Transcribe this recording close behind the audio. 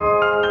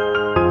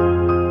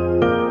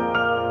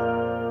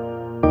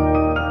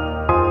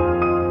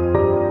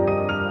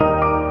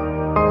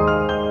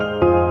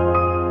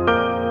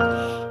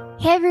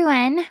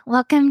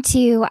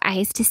to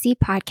Eyes to See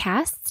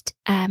podcast.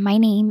 My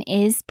name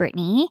is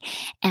Brittany,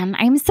 and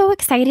I'm so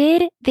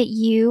excited that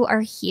you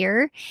are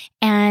here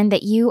and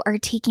that you are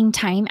taking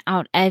time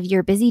out of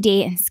your busy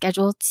day and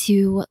schedule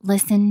to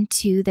listen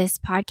to this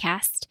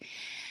podcast.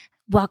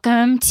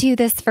 Welcome to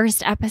this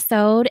first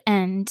episode.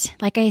 And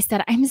like I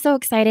said, I'm so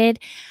excited.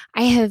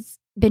 I have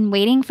been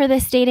waiting for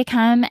this day to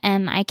come,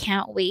 and I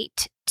can't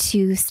wait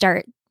to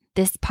start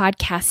this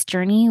podcast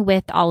journey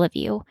with all of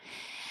you.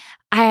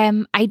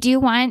 I do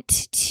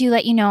want to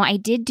let you know I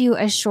did do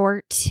a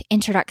short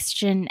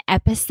introduction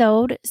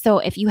episode. So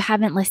if you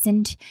haven't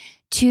listened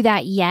to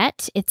that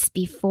yet, it's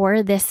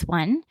before this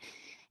one.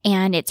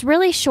 And it's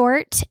really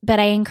short, but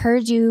I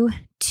encourage you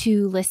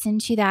to listen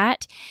to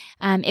that.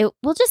 It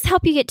will just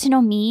help you get to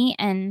know me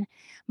and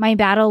my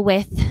battle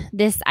with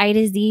this eye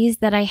disease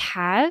that I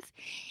have,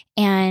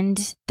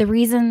 and the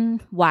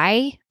reason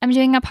why I'm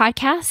doing a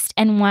podcast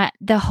and what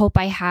the hope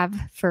I have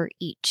for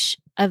each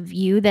of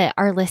you that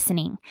are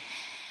listening.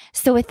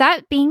 So with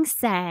that being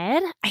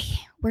said,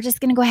 we're just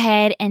going to go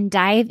ahead and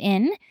dive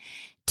in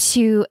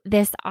to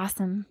this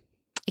awesome,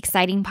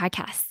 exciting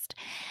podcast.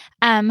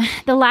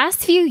 The last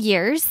few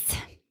years,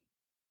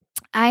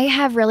 I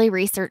have really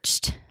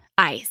researched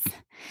eyes.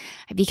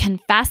 I've become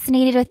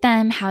fascinated with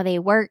them, how they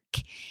work,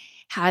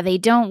 how they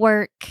don't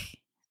work,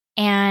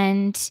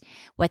 and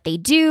what they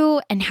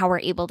do and how we're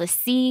able to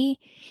see.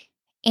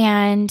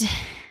 And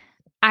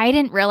I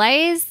didn't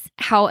realize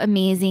how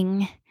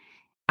amazing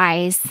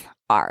eyes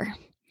are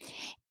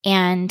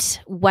and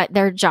what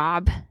their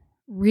job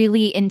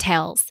really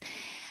entails.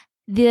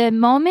 The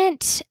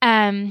moment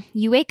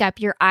you wake up,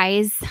 your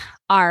eyes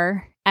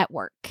are at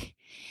work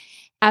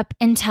up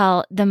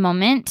until the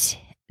moment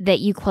that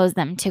you close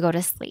them to go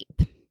to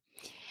sleep.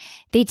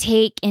 They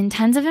take in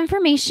tons of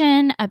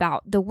information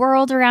about the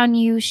world around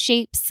you,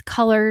 shapes,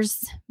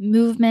 colors,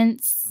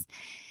 movements,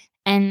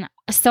 and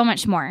so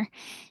much more.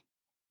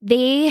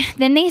 They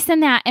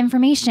send that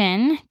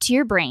information to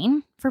your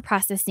brain for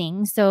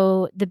processing.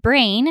 So the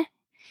brain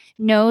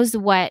knows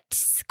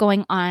what's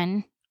going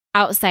on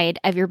outside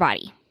of your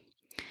body.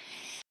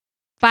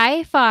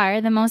 By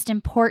far, the most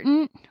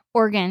important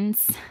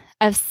organs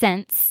of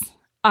sense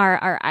are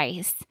our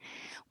eyes.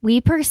 We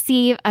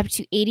perceive up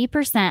to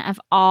 80% of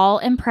all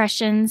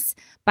impressions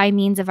by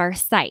means of our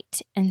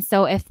sight. And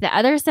so if the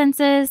other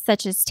senses,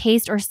 such as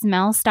taste or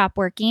smell, stop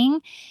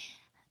working,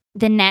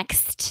 the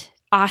next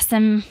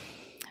awesome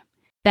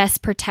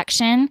best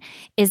protection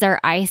is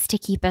our eyes to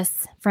keep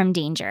us from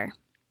danger.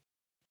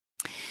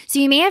 So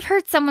you may have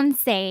heard someone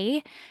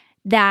say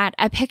that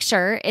a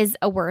picture is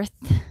worth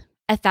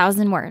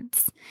 1,000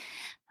 words.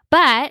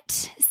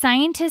 But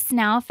scientists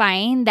now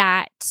find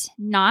that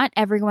not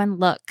everyone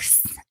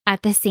looks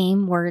at the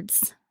same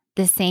words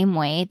the same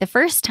way the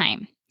first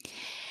time.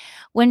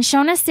 When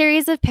shown a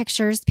series of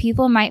pictures,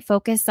 people might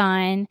focus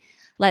on,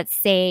 let's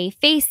say,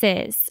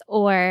 faces,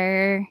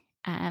 or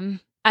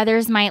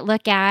others might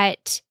look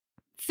at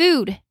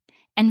food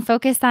and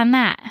focus on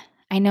that.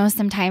 I know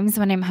sometimes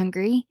when I'm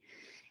hungry,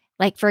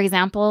 like for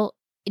example,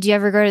 do you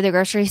ever go to the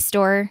grocery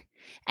store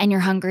and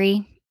you're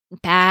hungry?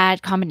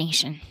 Bad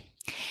combination.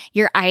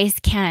 Your eyes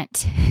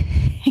can't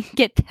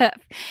get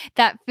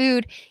that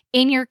food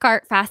in your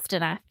cart fast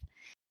enough.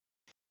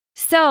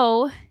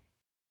 So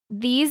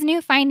these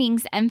new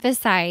findings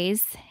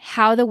emphasize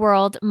how the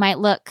world might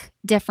look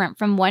different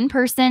from one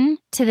person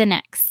to the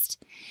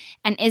next.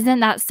 And isn't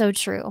that so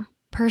true?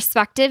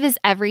 Perspective is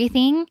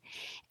everything,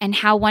 and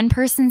how one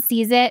person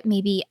sees it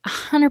may be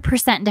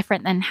 100%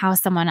 different than how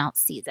someone else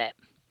sees it.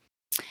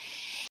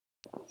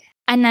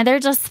 Another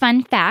just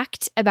fun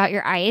fact about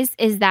your eyes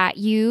is that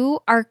you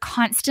are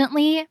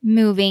constantly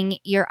moving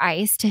your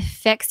eyes to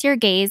fix your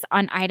gaze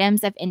on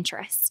items of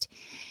interest,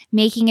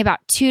 making about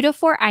 2 to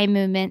 4 eye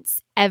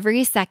movements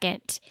every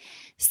second.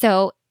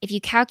 So if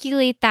you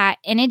calculate that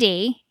in a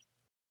day,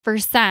 for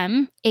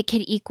some, it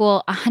could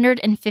equal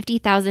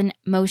 150,000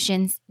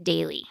 motions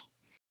daily.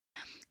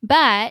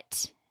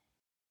 But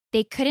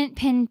they couldn't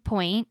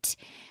pinpoint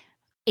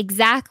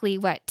exactly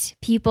what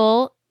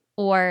people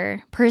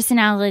or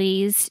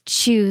personalities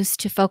choose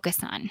to focus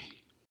on,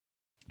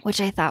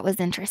 which I thought was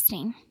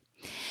interesting.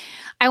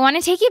 I want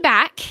to take you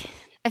back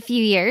a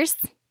few years,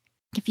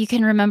 if you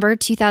can remember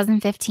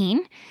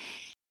 2015,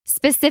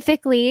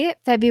 specifically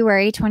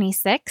February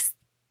 26th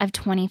of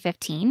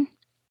 2015.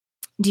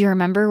 Do you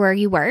remember where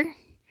you were?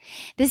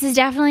 This is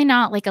definitely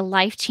not like a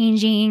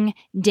life-changing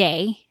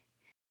day.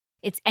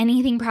 It's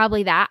anything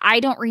probably that.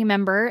 I don't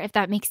remember, if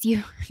that makes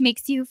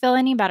you feel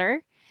any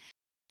better.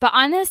 But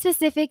on this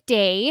specific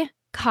day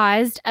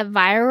caused a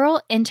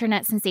viral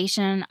internet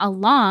sensation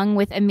along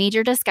with a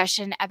major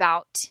discussion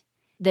about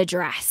the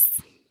dress.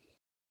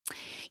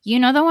 You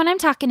know the one I'm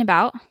talking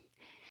about.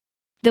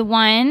 The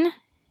one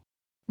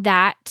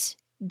that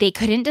they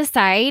couldn't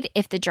decide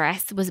if the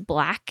dress was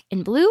black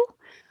and blue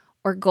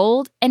or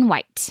gold and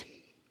white.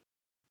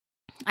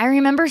 I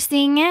remember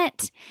seeing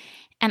it,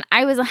 and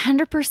I was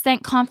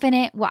 100%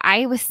 confident what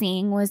I was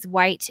seeing was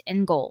white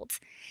and gold.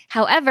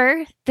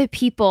 However, the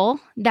people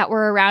that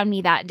were around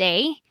me that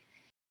day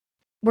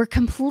were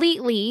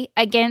completely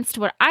against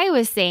what I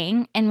was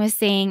saying and was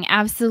saying,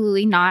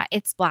 absolutely not,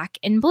 it's black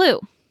and blue.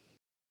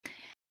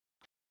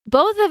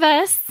 Both of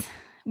us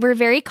were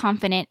very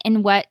confident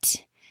in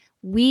what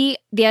we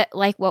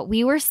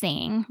were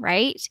saying,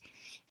 right?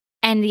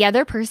 And the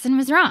other person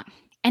was wrong.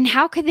 And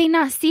how could they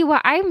not see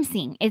what I'm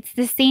seeing? It's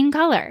the same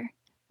color,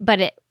 but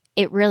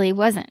it really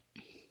wasn't.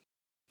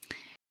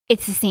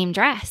 It's the same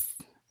dress,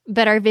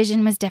 but our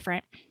vision was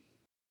different.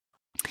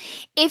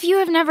 If you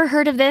have never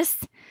heard of this,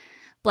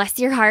 bless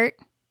your heart.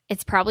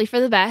 It's probably for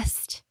the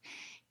best.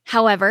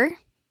 However,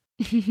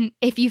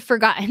 if you've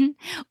forgotten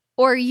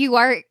or you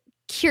are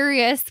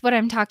curious what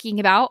I'm talking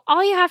about,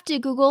 all you have to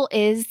Google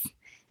is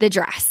the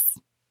dress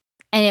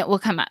and it will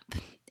come up.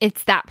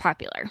 It's that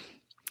popular.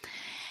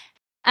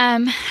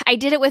 I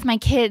did it with my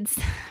kids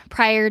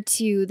prior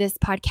to this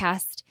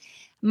podcast.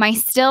 My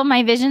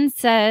vision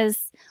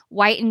says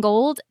white and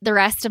gold. The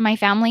rest of my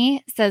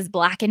family says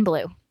black and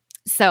blue.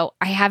 So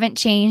I haven't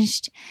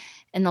changed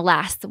in the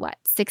last,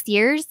 6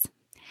 years?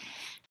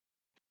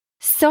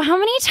 So how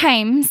many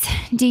times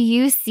do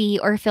you see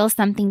or feel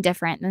something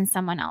different than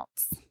someone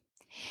else?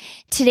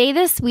 Today,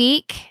 this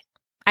week,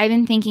 I've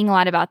been thinking a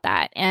lot about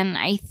that. And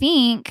I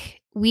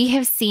think we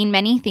have seen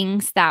many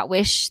things that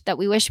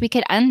we wish we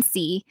could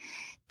unsee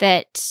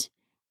that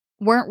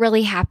weren't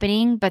really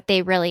happening, but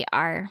they really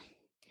are.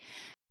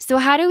 So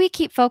how do we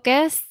keep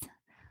focus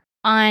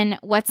on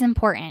what's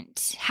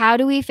important? How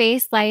do we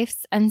face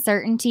life's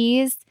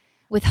uncertainties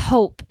with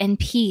hope and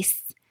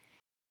peace?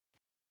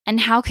 And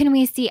how can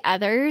we see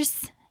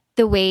others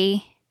the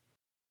way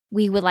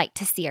we would like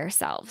to see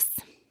ourselves?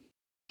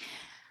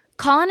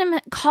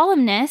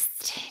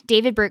 Columnist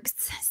David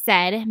Brooks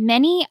said,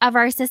 many of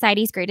our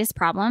society's greatest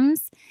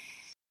problems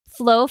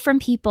flow from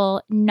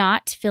people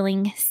not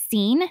feeling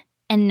seen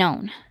and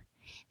known.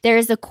 There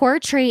is a core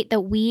trait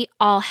that we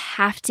all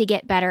have to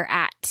get better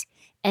at,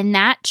 and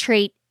that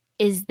trait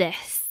is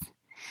this,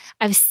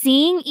 of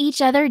seeing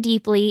each other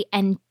deeply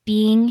and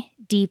being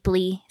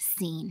deeply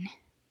seen.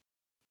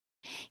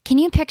 Can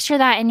you picture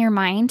that in your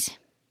mind?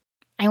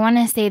 I want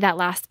to say that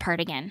last part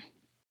again.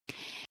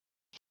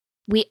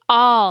 We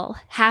all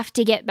have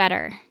to get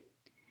better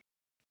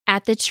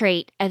at the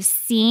trait of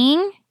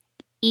seeing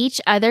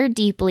each other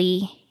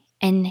deeply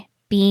and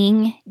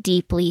being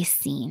deeply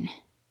seen.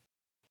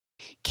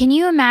 Can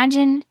you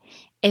imagine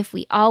if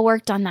we all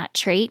worked on that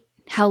trait,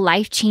 how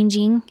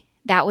life-changing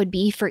that would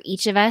be for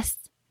each of us?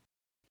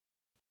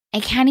 I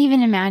can't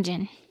even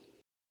imagine.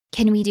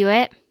 Can we do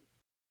it?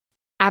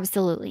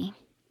 Absolutely.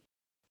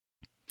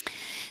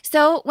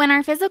 So when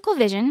our physical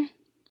vision,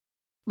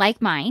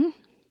 like mine,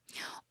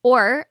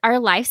 or our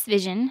life's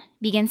vision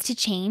begins to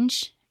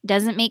change,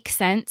 doesn't make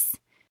sense,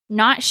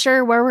 not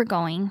sure where we're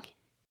going,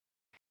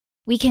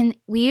 we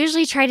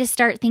usually try to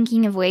start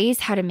thinking of ways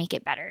how to make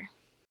it better.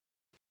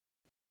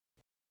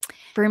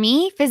 For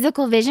me,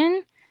 physical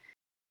vision,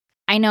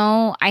 I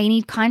know I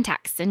need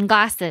contacts and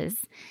glasses.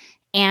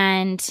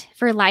 And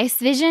for life's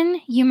vision,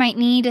 you might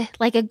need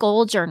like a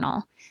goal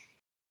journal.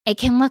 It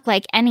can look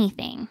like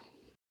anything.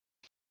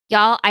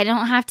 Y'all, I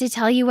don't have to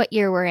tell you what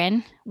year we're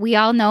in. We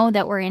all know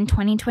that we're in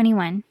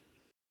 2021.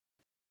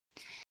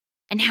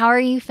 And how are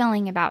you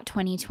feeling about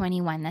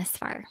 2021 thus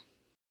far?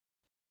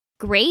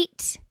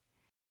 Great?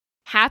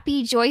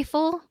 Happy,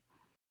 joyful?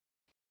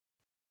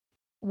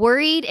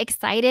 Worried,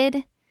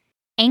 excited,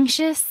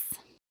 anxious,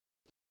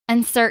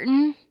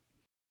 uncertain?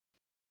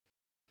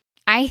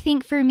 I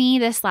think for me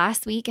this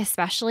last week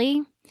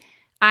especially,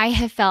 I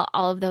have felt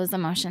all of those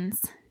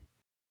emotions.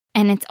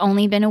 And it's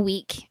only been a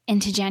week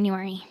into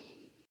January.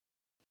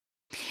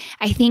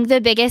 I think the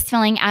biggest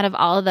feeling out of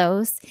all of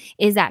those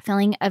is that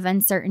feeling of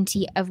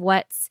uncertainty of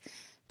what's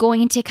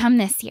going to come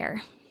this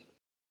year.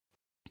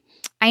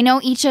 I know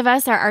each of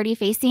us are already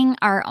facing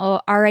our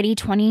already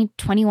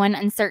 2021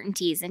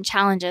 uncertainties and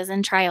challenges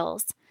and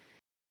trials.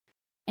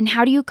 And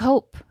how do you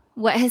cope?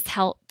 What has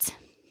helped?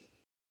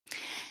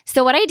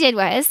 So what I did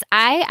was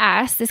I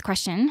asked this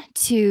question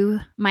to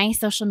my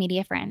social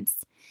media friends,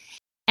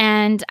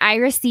 and I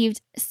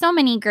received so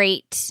many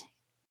great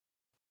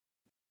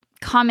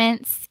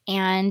comments,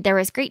 and there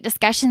was great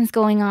discussions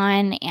going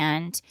on,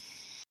 and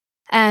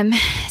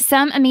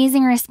some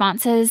amazing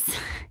responses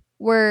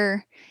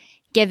were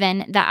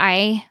given that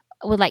I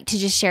would like to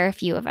just share a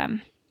few of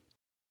them.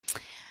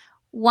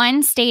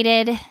 One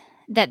stated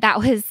that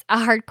was a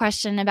hard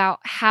question about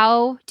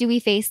how do we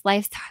face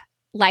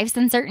life's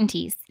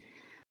uncertainties.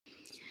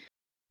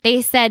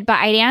 They said, but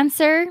I'd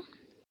answer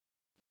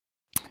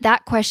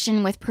that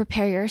question with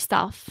prepare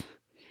yourself.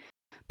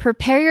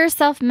 Prepare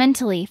yourself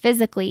mentally,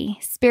 physically,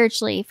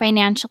 spiritually,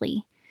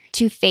 financially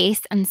to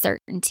face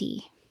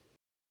uncertainty.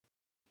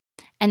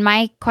 And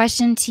my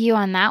question to you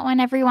on that one,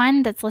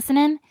 everyone that's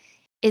listening,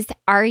 is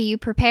are you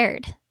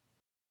prepared?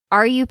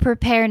 Are you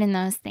prepared in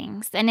those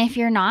things? And if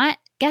you're not,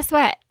 guess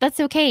what?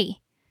 That's okay.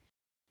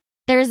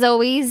 There's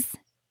always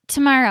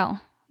tomorrow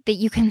that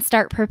you can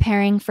start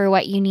preparing for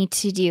what you need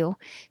to do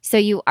so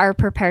you are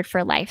prepared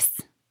for life's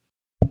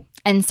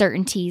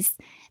uncertainties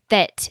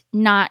that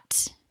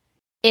not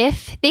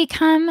if they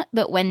come,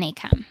 but when they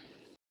come.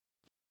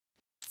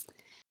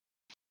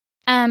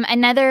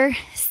 Another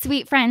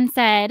sweet friend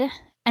said,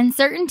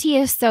 uncertainty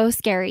is so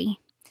scary,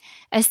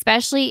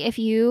 especially if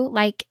you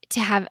like to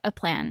have a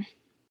plan.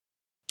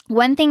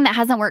 One thing that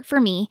hasn't worked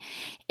for me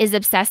is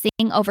obsessing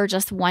over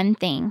just one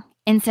thing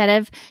instead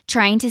of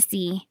trying to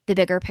see the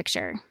bigger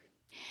picture.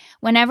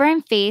 Whenever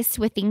I'm faced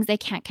with things I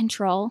can't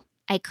control,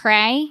 I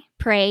cry,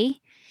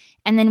 pray,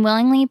 and then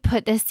willingly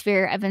put this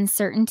fear of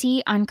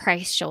uncertainty on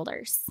Christ's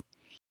shoulders.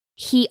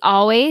 He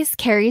always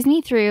carries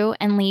me through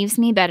and leaves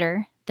me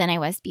better than I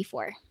was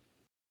before.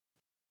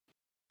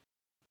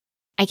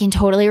 I can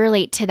totally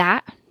relate to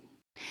that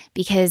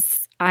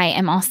because I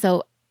am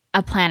also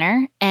a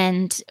planner,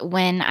 and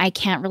when I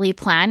can't really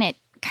plan, it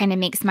kind of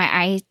makes my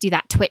eyes do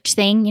that twitch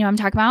thing, you know what I'm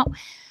talking about?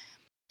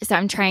 So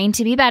I'm trying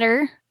to be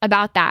better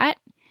about that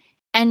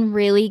and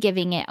really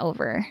giving it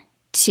over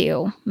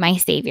to my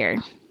Savior.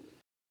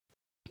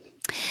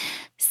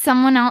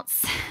 Someone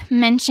else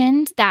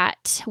mentioned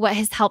that what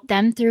has helped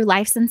them through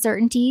life's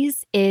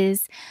uncertainties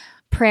is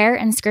prayer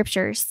and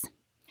scriptures.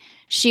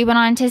 She went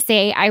on to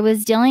say, I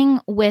was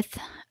dealing with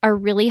a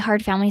really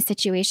hard family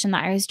situation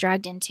that I was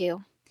dragged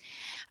into.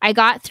 I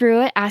got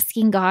through it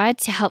asking God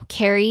to help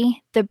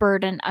carry the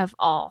burden of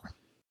all.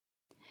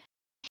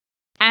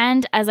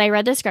 And as I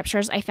read the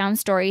scriptures, I found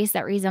stories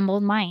that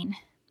resembled mine.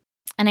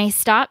 And I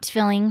stopped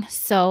feeling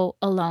so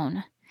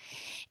alone.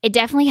 It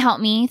definitely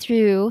helped me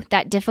through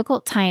that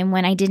difficult time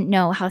when I didn't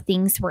know how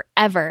things were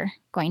ever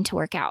going to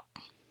work out.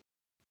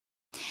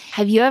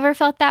 Have you ever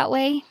felt that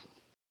way?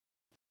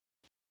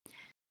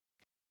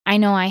 I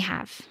know I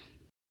have.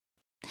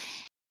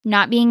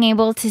 Not being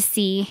able to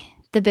see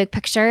the big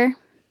picture,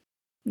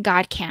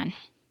 God can,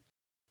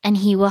 and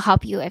He will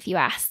help you if you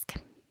ask.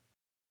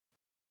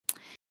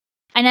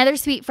 Another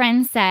sweet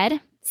friend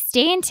said,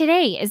 stay in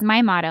today is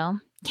my motto.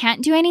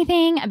 Can't do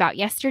anything about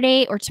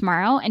yesterday or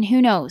tomorrow, and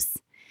who knows?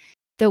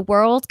 The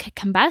world could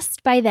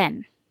combust by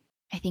then.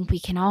 I think we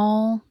can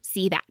all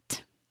see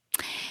that.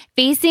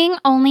 Facing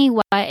only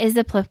what is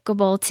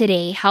applicable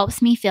today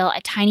helps me feel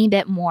a tiny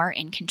bit more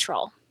in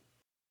control.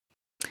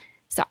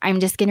 So I'm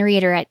just going to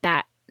reiterate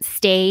that.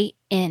 Stay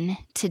in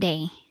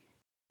today.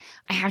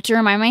 I have to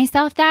remind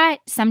myself that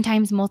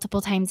sometimes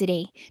multiple times a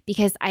day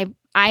because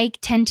I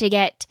tend to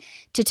get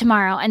to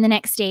tomorrow and the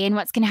next day and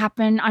what's going to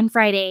happen on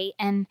Friday,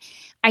 and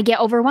I get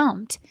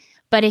overwhelmed.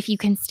 But if you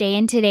can stay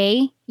in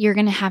today, you're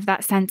going to have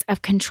that sense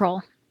of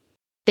control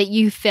that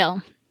you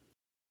feel.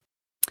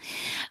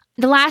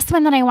 The last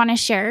one that I want to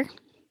share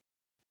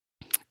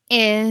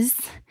is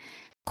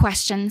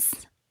questions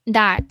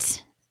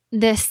that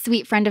this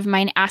sweet friend of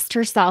mine asked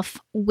herself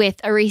with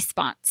a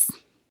response.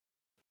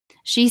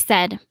 She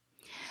said,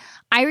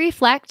 I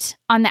reflect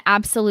on the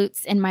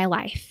absolutes in my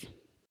life.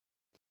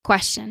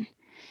 Question,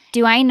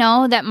 do I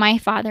know that my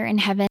Father in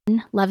heaven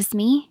loves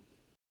me?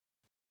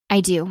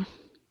 I do.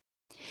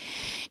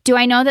 Do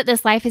I know that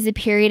this life is a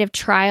period of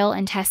trial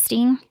and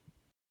testing?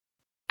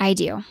 I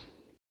do.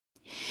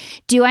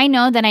 Do I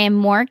know that I am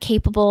more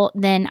capable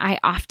than I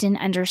often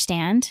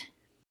understand?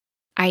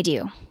 I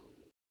do.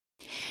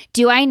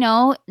 Do I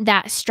know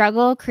that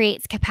struggle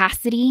creates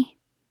capacity?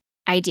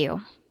 I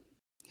do.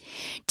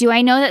 Do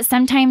I know that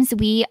sometimes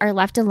we are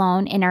left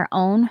alone in our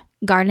own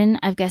Garden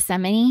of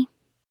Gethsemane?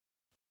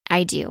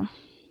 I do.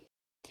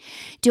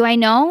 Do I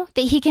know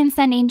that He can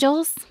send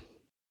angels?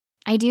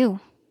 I do.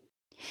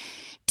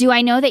 Do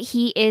I know that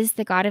He is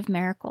the God of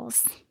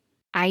miracles?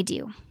 I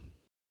do.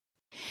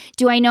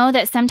 Do I know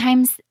that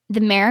sometimes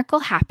the miracle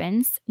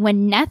happens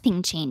when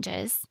nothing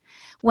changes,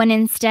 when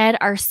instead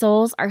our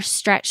souls are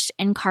stretched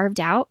and carved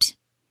out?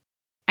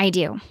 I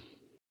do.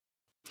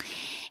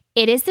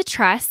 It is the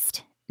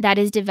trust that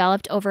is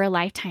developed over a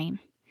lifetime.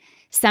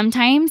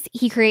 Sometimes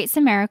He creates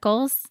the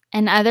miracles,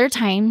 and other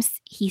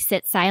times He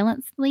sits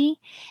silently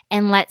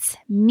and lets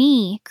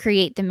me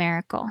create the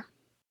miracle.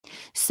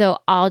 So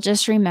I'll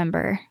just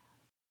remember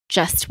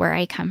just where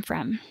I come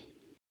from.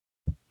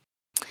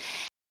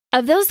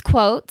 Of those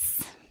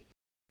quotes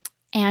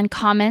and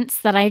comments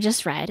that I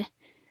just read,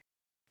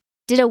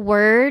 did a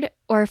word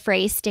or a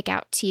phrase stick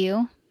out to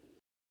you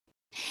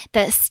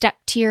that stuck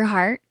to your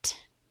heart,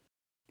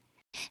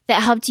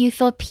 that helped you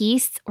feel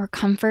peace or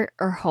comfort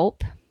or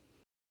hope?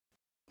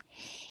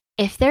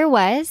 If there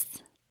was,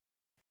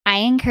 I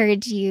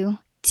encourage you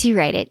to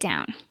write it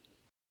down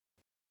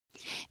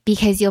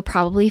because you'll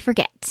probably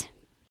forget,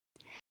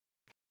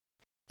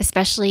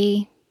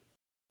 especially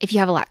if you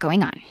have a lot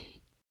going on.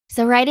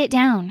 So write it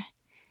down.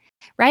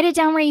 Write it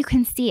down where you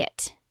can see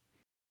it.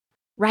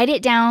 Write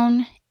it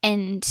down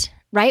and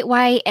write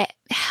why it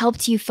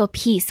helped you feel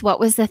peace. What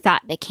was the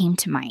thought that came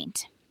to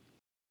mind?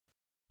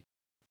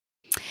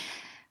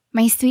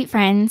 My sweet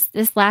friends,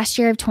 this last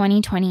year of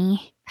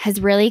 2020 has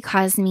really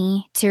caused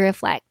me to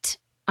reflect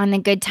on the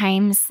good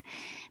times,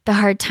 the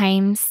hard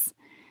times,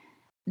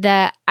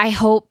 the I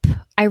hope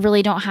I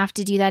really don't have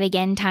to do that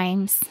again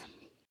times.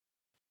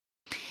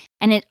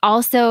 And it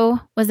also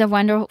was a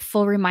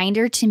wonderful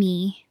reminder to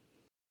me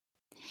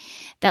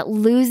that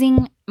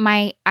losing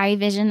my eye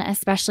vision,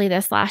 especially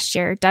this last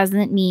year,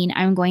 doesn't mean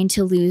I'm going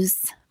to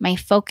lose my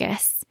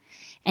focus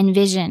and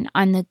vision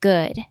on the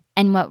good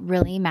and what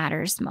really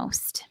matters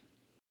most.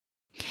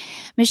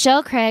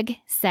 Michelle Craig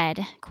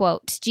said,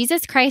 quote,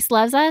 Jesus Christ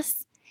loves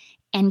us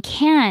and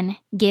can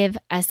give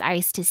us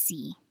eyes to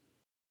see,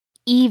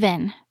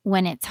 even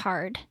when it's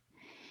hard,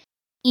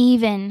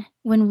 even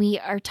when we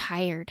are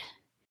tired,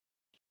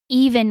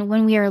 even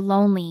when we are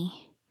lonely,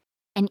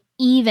 and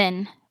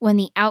even when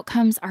the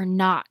outcomes are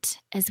not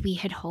as we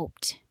had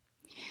hoped.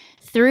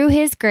 Through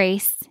His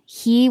grace,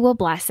 He will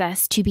bless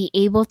us to be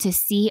able to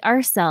see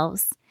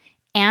ourselves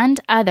and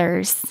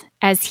others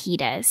as He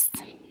does.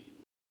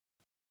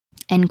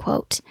 End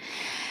quote.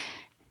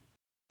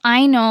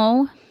 I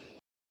know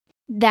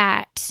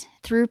that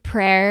through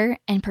prayer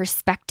and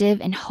perspective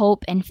and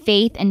hope and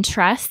faith and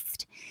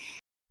trust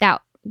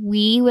that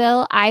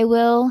I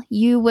will,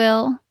 you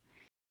will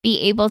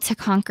be able to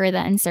conquer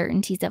the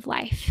uncertainties of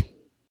life.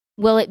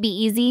 Will it be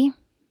easy?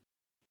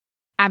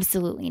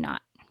 Absolutely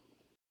not.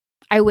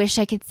 I wish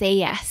I could say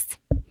yes,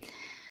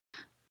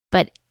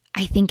 but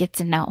I think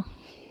it's a no.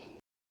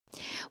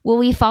 Will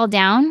we fall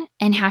down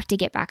and have to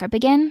get back up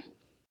again?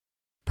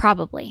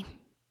 Probably.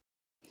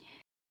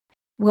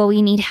 Will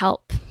we need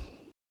help?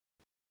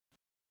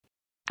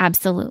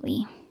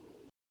 Absolutely.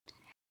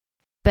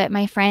 But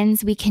my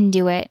friends, we can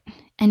do it,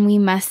 and we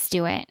must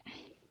do it.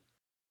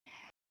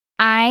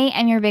 I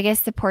am your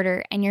biggest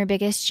supporter and your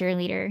biggest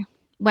cheerleader.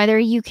 Whether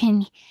you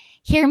can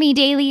hear me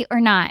daily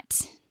or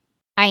not,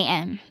 I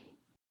am.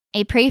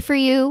 I pray for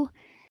you.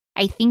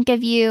 I think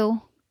of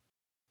you.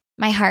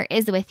 My heart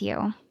is with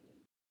you.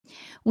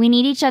 We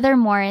need each other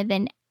more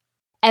than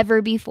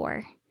ever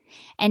before.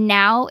 And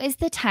now is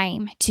the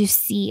time to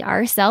see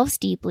ourselves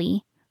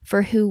deeply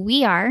for who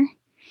we are,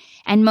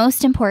 and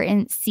most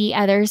important, see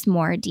others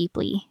more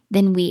deeply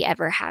than we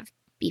ever have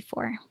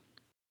before.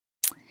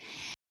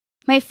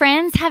 My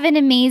friends, have an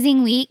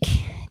amazing week.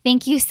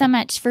 Thank you so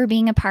much for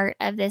being a part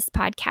of this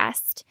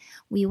podcast.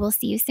 We will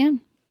see you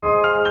soon.